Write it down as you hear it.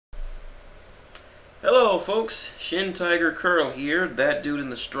Hello folks, shintigercurl here, that dude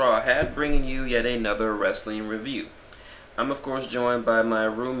in the straw hat, bringing you yet another wrestling review. I'm of course joined by my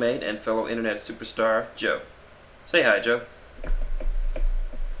roommate and fellow internet superstar, Joe. Say hi, Joe.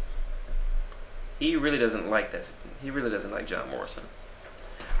 He really doesn't like this. He really doesn't like John Morrison.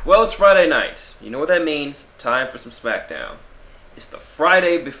 Well, it's Friday night. You know what that means? Time for some SmackDown. It's the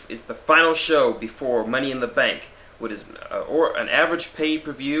it's the final show before Money in the Bank, what is or an average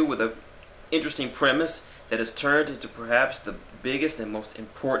pay-per-view with a interesting premise that has turned into perhaps the biggest and most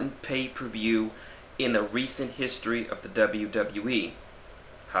important pay-per-view in the recent history of the WWE.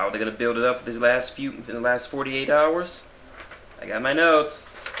 How are they going to build it up for in the last 48 hours? I got my notes.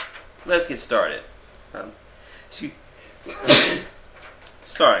 Let's get started.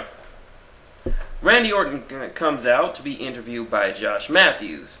 Sorry. Randy Orton comes out to be interviewed by Josh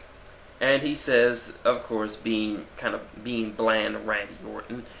Matthews, and he says, of course, being bland Randy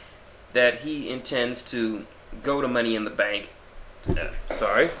Orton, that he intends to go to Money in the Bank.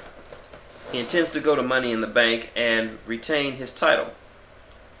 He intends to go to Money in the Bank and retain his title.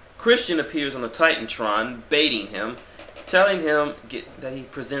 Christian appears on the Titantron, baiting him, telling him that he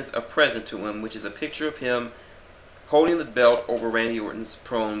presents a present to him, which is a picture of him holding the belt over Randy Orton's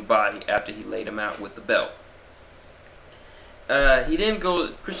prone body after he laid him out with the belt.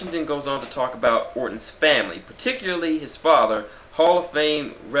 Christian then goes on to talk about Orton's family, particularly his father, Hall of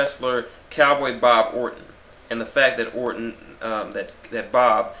Fame wrestler Cowboy Bob Orton, and the fact that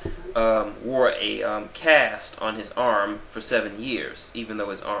Bob wore a cast on his arm for 7 years, even though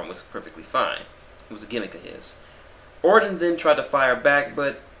his arm was perfectly fine. It was a gimmick of his. Orton then tried to fire back,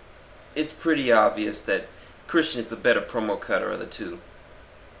 but it's pretty obvious that Christian is the better promo cutter of the two.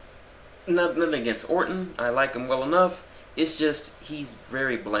 Nothing against Orton. I like him well enough. It's just he's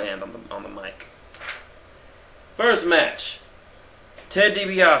very bland on the mic. First match: Ted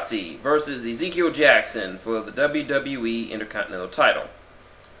DiBiase versus Ezekiel Jackson for the WWE Intercontinental title.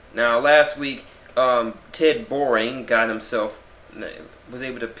 Now, last week, Ted Boring was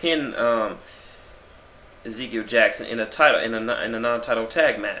able to pin Ezekiel Jackson in a non-title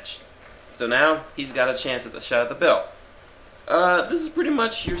tag match. So now he's got a chance at the shot at the belt. This is pretty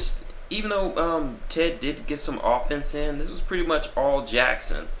much even though Ted did get some offense in, this was pretty much all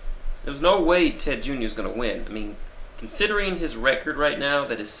Jackson. There's no way Ted Jr. is going to win. I mean, considering his record right now,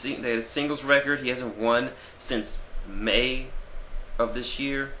 that his singles record, he hasn't won since May of this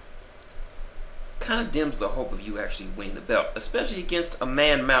year, kind of dims the hope of you actually winning the belt, especially against a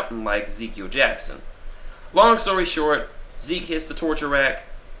man mountain like Ezekiel Jackson. Long story short, Zeke hits the torture rack.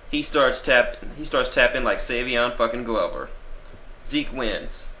 He starts tapping like Savion fucking Glover. Zeke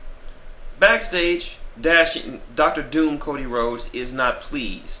wins. Backstage, Dr. Doom Cody Rhodes is not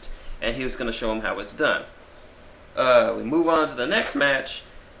pleased, and he was going to show him how it's done. We move on to the next match: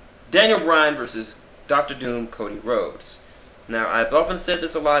 Daniel Bryan versus Dr. Doom Cody Rhodes. Now, I've often said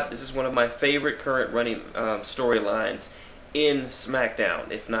this a lot. This is one of my favorite current running storylines in SmackDown,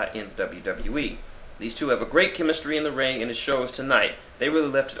 if not in the WWE. These two have a great chemistry in the ring, and it shows tonight. They really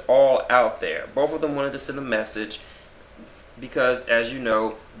left it all out there. Both of them wanted to send a message because, as you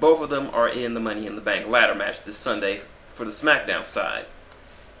know, both of them are in the Money in the Bank ladder match this Sunday for the SmackDown side.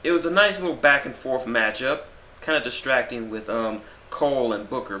 It was a nice little back-and-forth matchup, kind of distracting with Cole and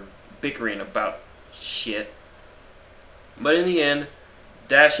Booker bickering about shit. But in the end,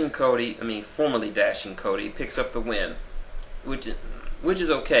 formerly Dashing Cody, picks up the win, which is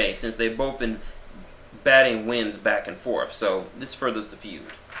okay since they've both been batting wins back and forth, so this furthers the feud.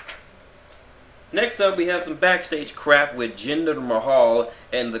 Next up, we have some backstage crap with Jinder Mahal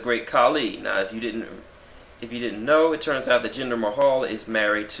and the Great Khali. Now, if you didn't know, it turns out that Jinder Mahal is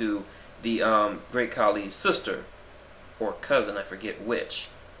married to the Great Khali's sister or cousin, I forget which.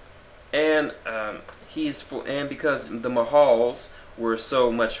 And because the Mahals were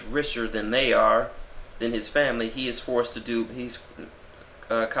so much richer than his family, Khali is forced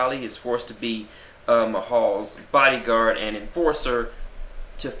to be Mahal's bodyguard and enforcer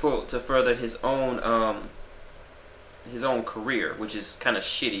to further his own career, which is kind of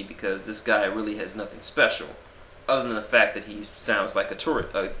shitty because this guy really has nothing special other than the fact that he sounds like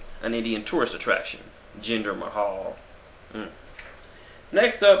an Indian tourist attraction. Jinder Mahal.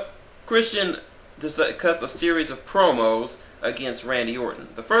 Next up, Christian cuts a series of promos against Randy Orton.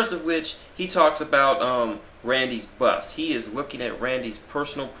 The first of which, he talks about Randy's bus. He is looking at Randy's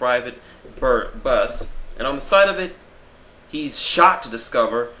personal private bus, and on the side of it, he's shocked to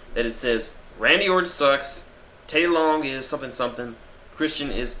discover that it says, Randy Orton sucks, Teddy Long is something something, Christian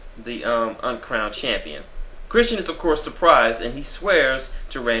is the uncrowned champion. Christian is of course surprised, and he swears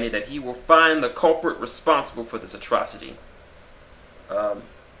to Randy that he will find the culprit responsible for this atrocity.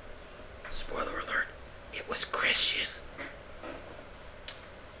 Spoiler alert. was Christian.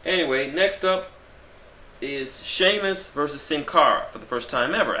 Anyway, next up is Sheamus versus Sin Cara for the first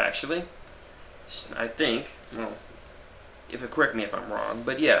time ever, actually. I think. Well, correct me if I'm wrong,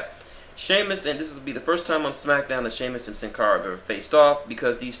 but yeah. Sheamus, and this will be the first time on SmackDown that Sheamus and Sin Cara have ever faced off,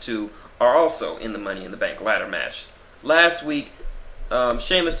 because these two are also in the Money in the Bank ladder match. Last week,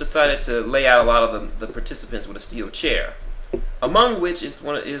 Sheamus decided to lay out a lot of the participants with a steel chair, among which is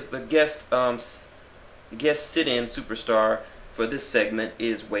the guest sit-in superstar for this segment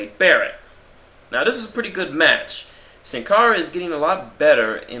is Wade Barrett. Now this is a pretty good match. Sin Cara is getting a lot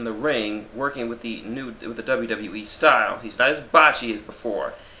better in the ring, working with the WWE style. He's not as botchy as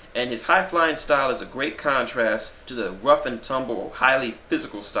before, and his high-flying style is a great contrast to the rough and tumble, highly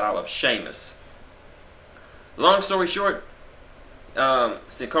physical style of Sheamus. Long story short,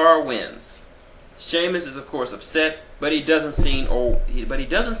 Sin Cara wins. Sheamus is of course upset, but he doesn't see old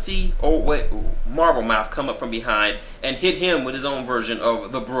Marble Mouth come up from behind and hit him with his own version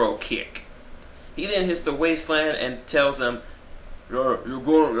of the bro kick. He then hits the waistland and tells him, I'm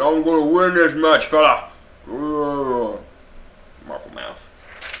going to win this match, fella. Marble Mouth.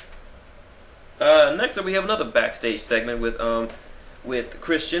 Next up, we have another backstage segment with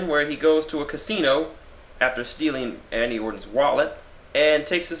Christian, where he goes to a casino after stealing Randy Orton's wallet and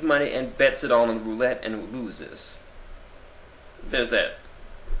takes his money and bets it all on the roulette and loses. There's that.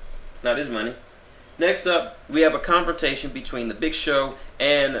 Not his money. Next up, we have a confrontation between the Big Show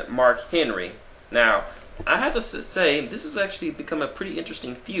and Mark Henry. Now, I have to say, this has actually become a pretty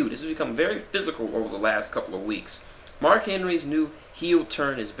interesting feud. This has become very physical over the last couple of weeks. Mark Henry's new heel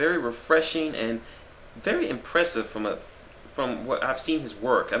turn is very refreshing and very impressive from what I've seen his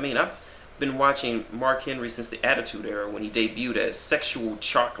work. I mean, I've been watching Mark Henry since the Attitude Era, when he debuted as Sexual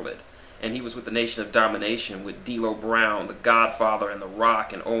Chocolate, and he was with the Nation of Domination with D'Lo Brown, The Godfather, and The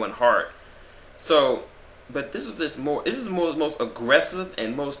Rock, and Owen Hart. So, but this is the most aggressive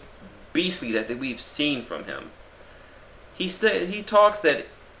and most beastly that we've seen from him. He talks that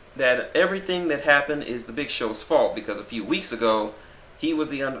everything that happened is the Big Show's fault, because a few weeks ago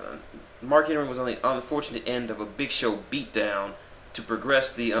Mark Henry was on the unfortunate end of a Big Show beatdown to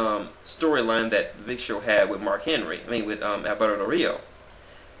progress the storyline that the Big Show had with with Alberto Del Rio.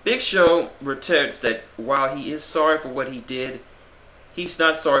 Big Show retorts that while he is sorry for what he did, he's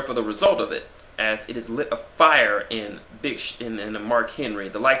not sorry for the result of it, as it has lit a fire in Mark Henry,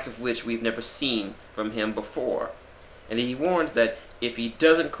 the likes of which we've never seen from him before. And he warns that if he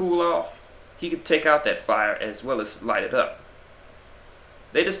doesn't cool off, he could take out that fire as well as light it up.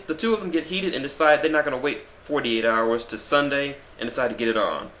 The two of them get heated and decide they're not going to wait 48 hours to Sunday and decide to get it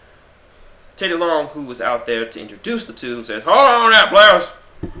on. Teddy Long, who was out there to introduce the two, says, "Hold on now, players.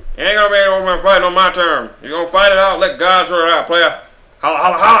 You ain't going to be able to fight on my term. You're going to fight it out, let God sort it out, player. Holla,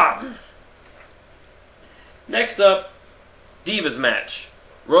 holla, holla." Next up, Divas match.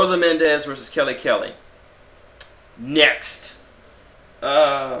 Rosa Mendez versus Kelly Kelly. Next,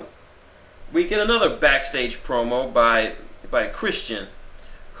 we get another backstage promo by Christian,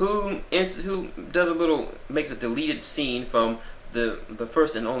 who makes a deleted scene from the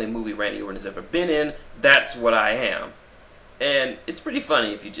first and only movie Randy Orton has ever been in, That's What I Am. And it's pretty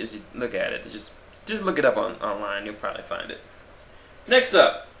funny if you just look at it. Just look it up online, you'll probably find it. Next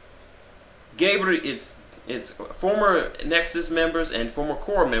up, Gabriel, it's former Nexus members and former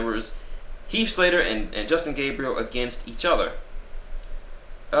Core members, Heath Slater and Justin Gabriel, against each other.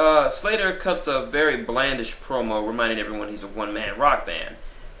 Slater cuts a very blandish promo reminding everyone he's a one-man rock band.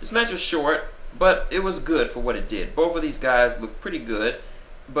 This match was short, but it was good for what it did. Both of these guys look pretty good,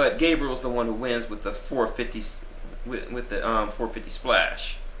 but Gabriel's the one who wins with the 450 450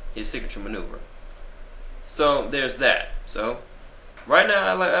 splash, his signature maneuver. So there's that. So right now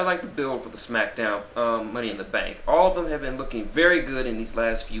I like the build for the SmackDown Money in the Bank. All of them have been looking very good in these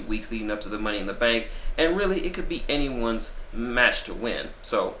last few weeks leading up to the Money in the Bank, and really it could be anyone's match to win.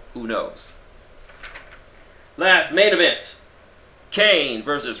 So who knows? Last main event: Kane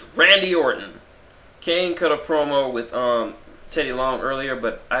versus Randy Orton. Kane cut a promo with Teddy Long earlier,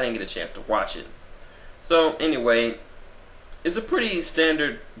 but I didn't get a chance to watch it. So anyway, it's a pretty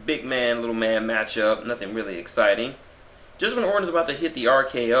standard big man, little man matchup. Nothing really exciting. Just when Orton's about to hit the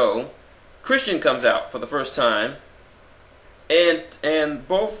RKO, Christian comes out for the first time, and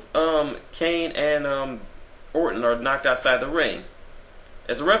both Kane and Orton are knocked outside the ring.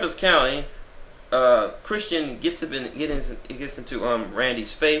 As the ref is counting, Christian gets into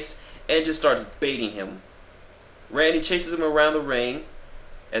Randy's face and just starts baiting him. Randy chases him around the ring.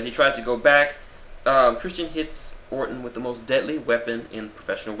 As he tried to go back, Christian hits Orton with the most deadly weapon in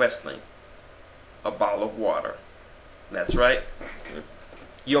professional wrestling: a bottle of water. That's right.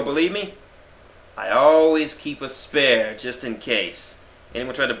 You don't believe me? I always keep a spare just in case.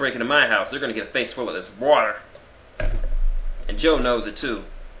 Anyone tried to break into my house, they're going to get a face full of this water. And Joe knows it too.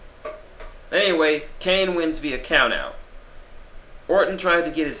 Anyway, Kane wins via countout. Orton tries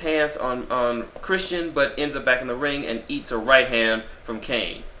to get his hands on Christian, but ends up back in the ring and eats a right hand from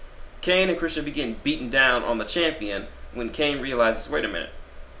Kane. Kane and Christian begin beating down on the champion when Kane realizes, wait a minute,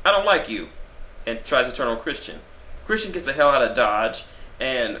 I don't like you, and tries to turn on Christian. Christian gets the hell out of Dodge,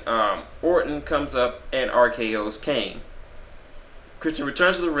 and Orton comes up and RKO's Kane. Christian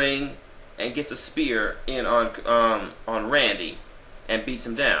returns to the ring and gets a spear in on Randy and beats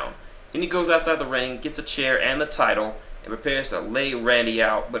him down. Then he goes outside the ring, gets a chair and the title, and prepares to lay Randy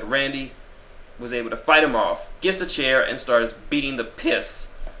out, but Randy was able to fight him off, gets the chair, and starts beating the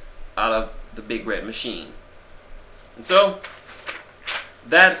piss out of the Big Red Machine. And so,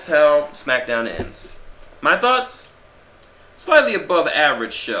 that's how SmackDown ends. My thoughts? Slightly above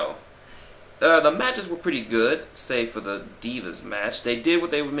average show. The matches were pretty good, save for the Divas match. They did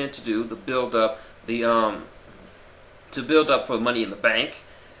what they were meant to do, to build up for Money in the Bank.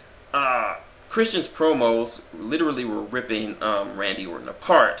 Christian's promos literally were ripping Randy Orton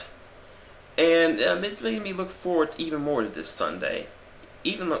apart, and it's making me look forward even more to this Sunday.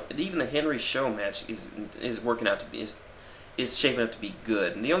 Even the Henry Show match is working out to be is shaping up to be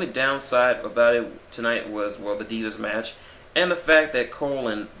good. And the only downside about it tonight was, well, the Divas match, and the fact that Cole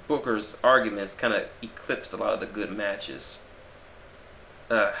and Booker's arguments kind of eclipsed a lot of the good matches.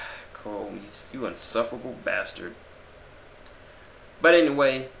 Cole, you insufferable bastard. But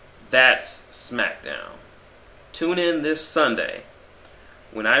anyway, that's SmackDown. Tune in this Sunday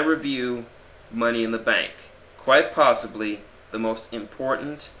when I review Money in the Bank. Quite possibly the most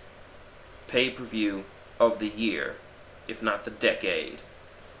important pay-per-view of the year, if not the decade.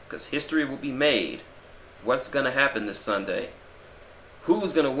 Because history will be made. What's going to happen this Sunday?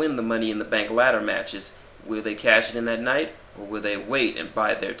 Who's going to win the Money in the Bank ladder matches? Will they cash it in that night, or will they wait and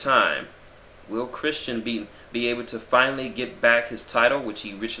bide their time? Will Christian be able to finally get back his title, which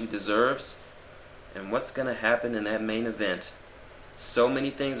he richly deserves? And what's going to happen in that main event? So many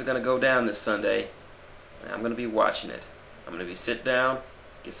things are going to go down this Sunday, and I'm going to be watching it. I'm going to sit down,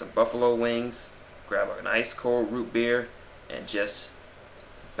 get some buffalo wings, grab an ice cold root beer, and just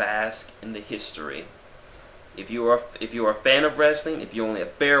bask in the history. If you are a fan of wrestling, if you're only a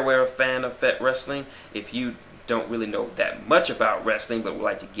fair-weather fan of wrestling, if you don't really know that much about wrestling but would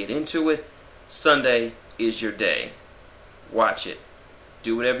like to get into it, Sunday is your day. Watch it.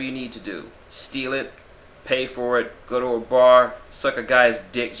 Do whatever you need to do. Steal it, pay for it, go to a bar, suck a guy's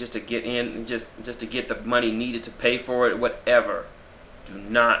dick just to get in, just to get the money needed to pay for it, whatever. Do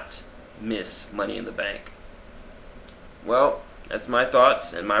not miss Money in the Bank. Well, that's my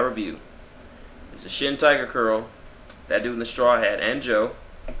thoughts and my review. This is shintigercurl, that dude in the straw hat, and Joe,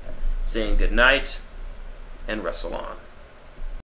 saying good night and wrestle on.